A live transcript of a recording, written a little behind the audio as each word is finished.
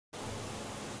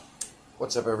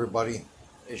What's up, everybody?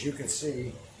 As you can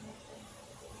see,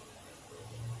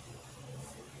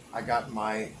 I got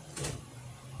my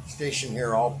station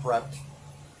here all prepped,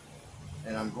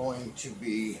 and I'm going to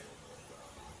be,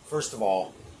 first of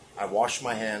all, I washed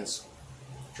my hands,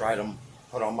 dried them,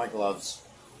 put on my gloves.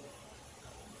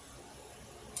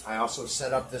 I also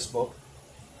set up this book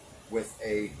with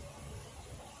a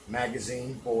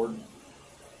magazine board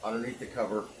underneath the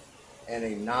cover and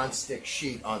a non-stick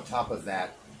sheet on top of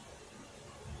that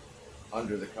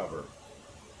under the cover.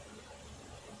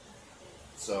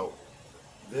 So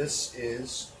this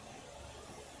is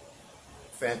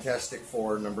Fantastic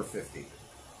Four number 50.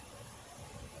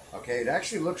 Okay, it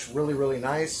actually looks really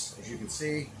nice, as you can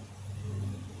see,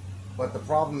 but the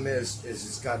problem is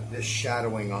it's got this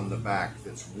shadowing on the back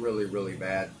that's really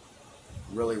bad,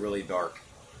 really dark.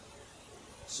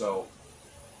 So,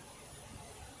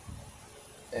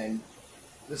 and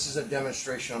this is a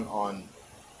demonstration on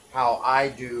how I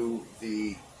do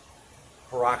the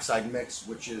peroxide mix,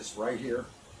 which is right here.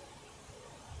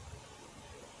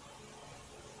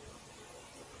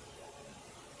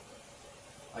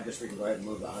 I guess we can go ahead and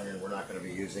move the iron. We're not going to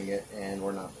be using it, and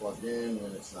we're not plugged in,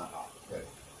 and it's not hot. Good.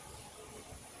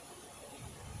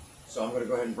 So I'm going to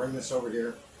go ahead and bring this over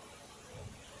here.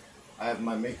 I have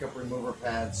my makeup remover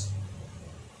pads.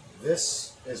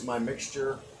 This is my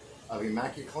mixture of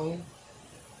Clean.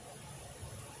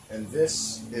 And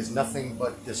this is nothing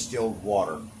but distilled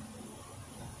water,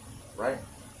 right?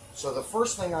 So the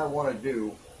first thing I want to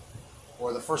do,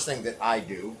 or the first thing that I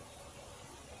do,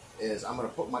 is I'm going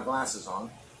to put my glasses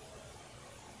on,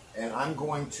 and I'm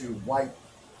going to wipe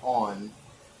on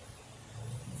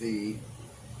the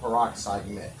peroxide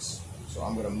mix. So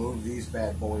I'm going to move these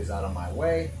bad boys out of my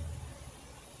way,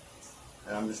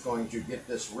 and I'm just going to get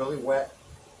this really wet,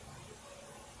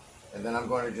 and then I'm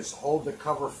going to just hold the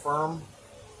cover firm.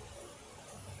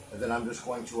 And then I'm just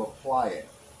going to apply it.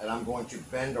 And I'm going to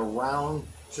bend around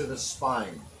to the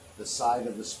spine, the side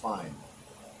of the spine.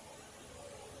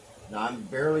 Now I'm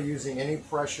barely using any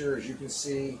pressure. As you can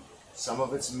see, some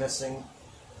of it's missing.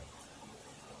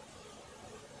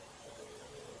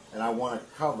 And I want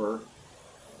to cover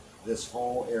this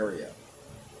whole area.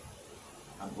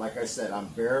 Like I said, I'm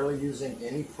barely using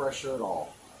any pressure at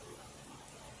all.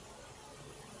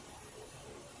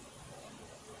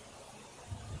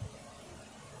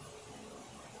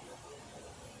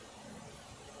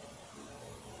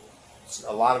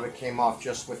 A lot of it came off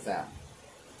just with that.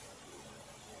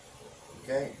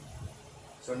 Okay,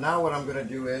 so now what I'm going to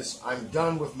do is I'm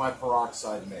done with my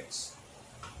peroxide mix.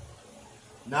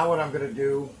 Now what I'm going to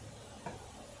do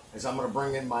is I'm going to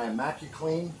bring in my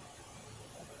Clean.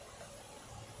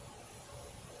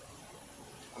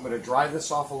 I'm going to dry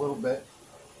this off a little bit,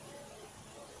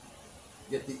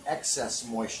 get the excess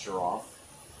moisture off.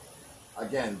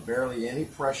 Again, barely any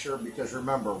pressure, because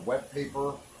remember, wet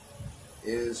paper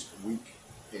is weak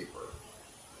paper.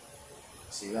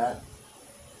 See that?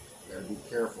 You gotta be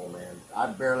careful, man.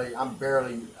 I'm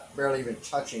barely even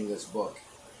touching this book,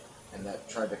 and that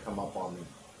tried to come up on me.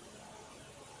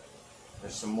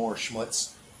 There's some more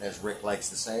schmutz, as Rick likes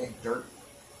to say, dirt.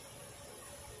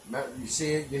 You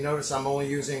see it? You notice I'm only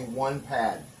using one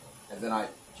pad, and then I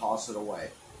toss it away.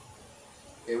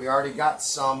 Okay, we already got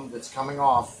some that's coming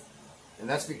off, and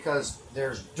that's because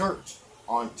there's dirt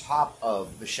on top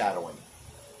of the shadowing.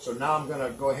 So now I'm going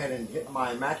to go ahead and hit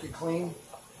my Clean.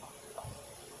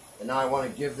 And now I want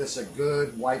to give this a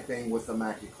good wiping with the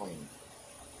Clean.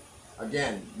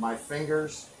 Again, my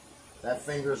fingers, that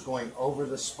finger is going over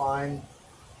the spine.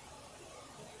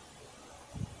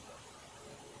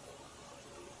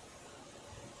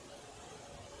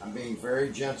 I'm being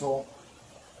very gentle.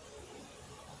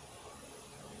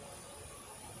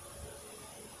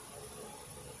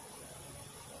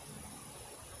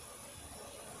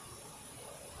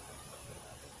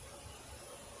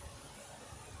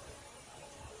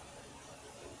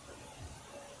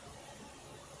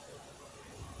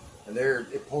 And there,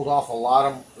 it pulled off a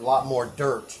lot more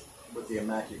dirt with the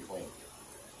Clean.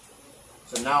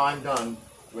 So now I'm done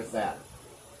with that.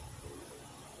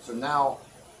 So now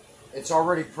it's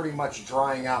already pretty much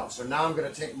drying out. So now I'm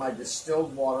going to take my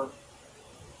distilled water,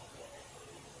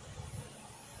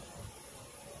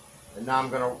 and now I'm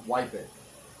going to wipe it.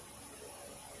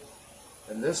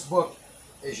 And this book,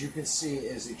 as you can see,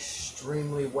 is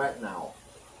extremely wet now.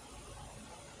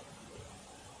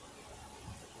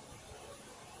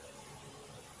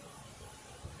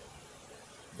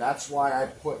 That's why I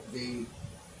put the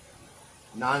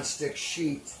non-stick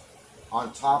sheet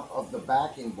on top of the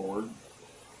backing board,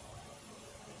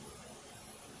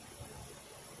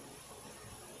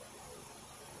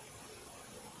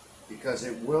 because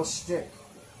it will stick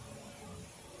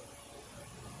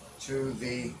to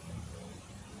the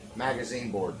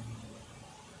magazine board.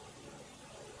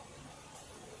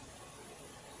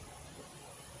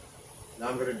 Now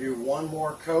I'm going to do one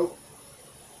more coat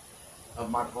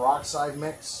of my peroxide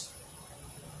mix,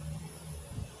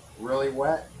 really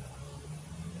wet.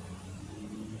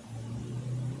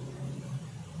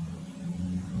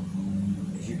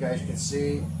 As you guys can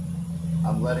see,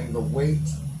 I'm letting the weight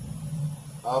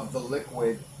of the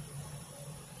liquid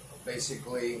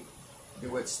basically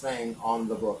do its thing on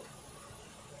the book.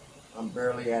 I'm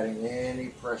barely adding any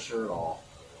pressure at all.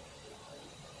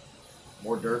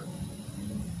 More dirt.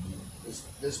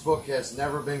 This book has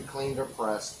never been cleaned or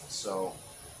pressed, so,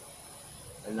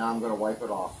 and now I'm going to wipe it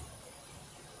off.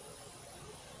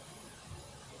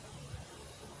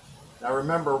 Now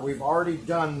remember, we've already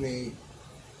done the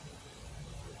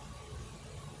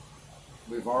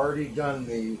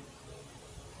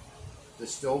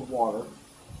distilled water,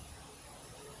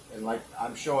 and like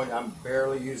I'm showing, I'm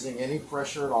barely using any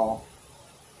pressure at all.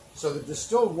 So the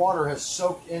distilled water has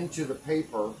soaked into the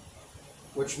paper,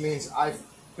 which means I've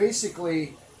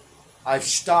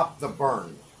stopped the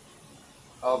burn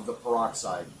of the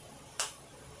peroxide.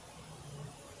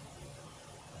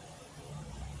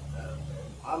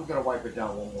 I'm going to wipe it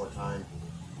down one more time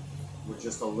with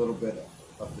just a little bit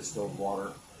of distilled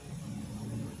water,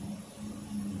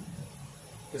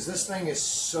 because this thing is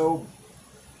so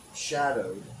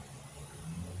shadowed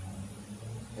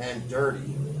and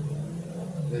dirty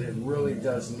that it really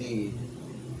does need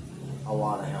a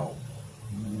lot of help.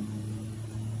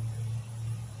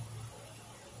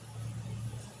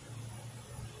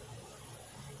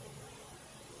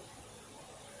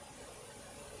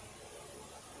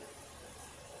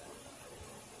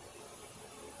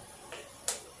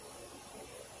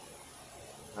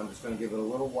 I'm just going to give it a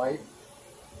little wipe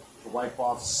to wipe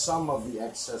off some of the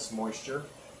excess moisture.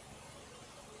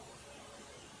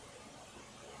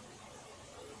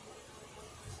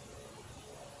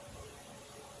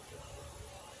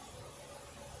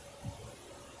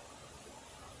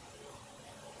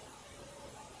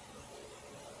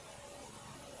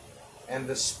 And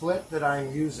the split that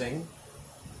I'm using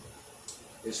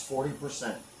is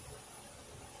 40%.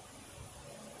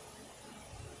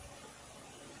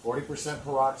 40%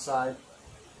 peroxide,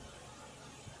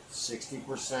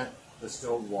 60%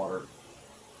 distilled water.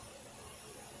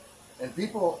 And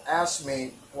people ask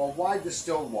me, well, why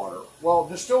distilled water? Well,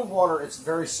 distilled water, it's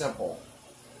very simple.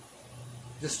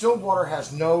 Distilled water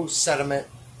has no sediment,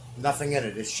 nothing in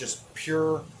it. It's just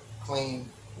pure, clean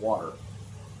water.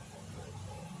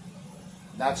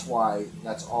 That's why,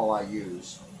 that's all I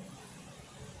use.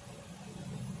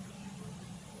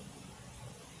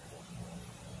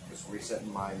 Just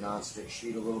resetting my nonstick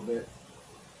sheet a little bit.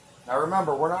 Now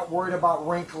remember, we're not worried about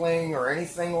wrinkling or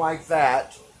anything like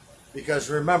that, because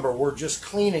remember, we're just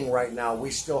cleaning right now. We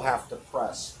still have to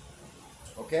press.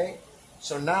 Okay?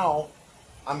 So now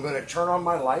I'm going to turn on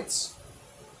my lights.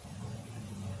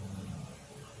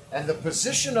 And the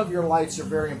position of your lights are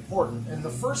very important. And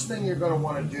the first thing you're going to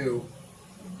want to do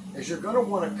is you're going to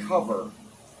want to cover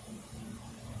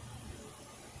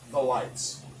the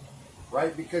lights,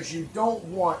 right? Because you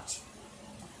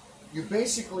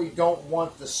basically don't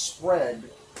want the spread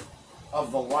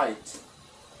of the light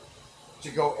to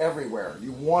go everywhere.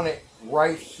 You want it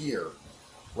right here,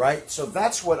 right? So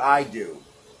that's what I do,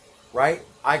 right?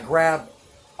 I grab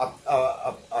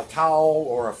a towel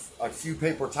or a few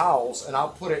paper towels, and I'll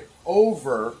put it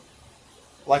over,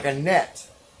 like a net,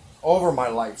 over my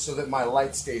light, so that my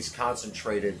light stays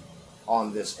concentrated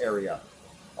on this area.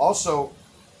 Also,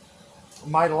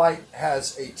 my light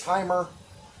has a timer,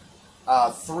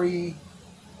 3,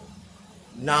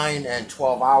 9, and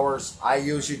 12 hours. I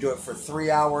usually do it for 3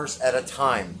 hours at a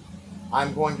time.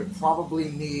 I'm going to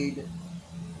probably need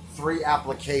 3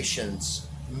 applications,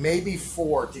 maybe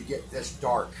 4, to get this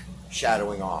dark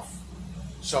shadowing off.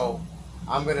 So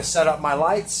I'm going to set up my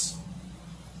lights.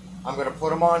 I'm going to put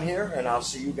them on here, and I'll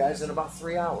see you guys in about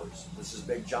 3 hours. This is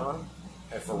Big John,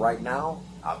 and for right now,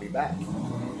 I'll be back.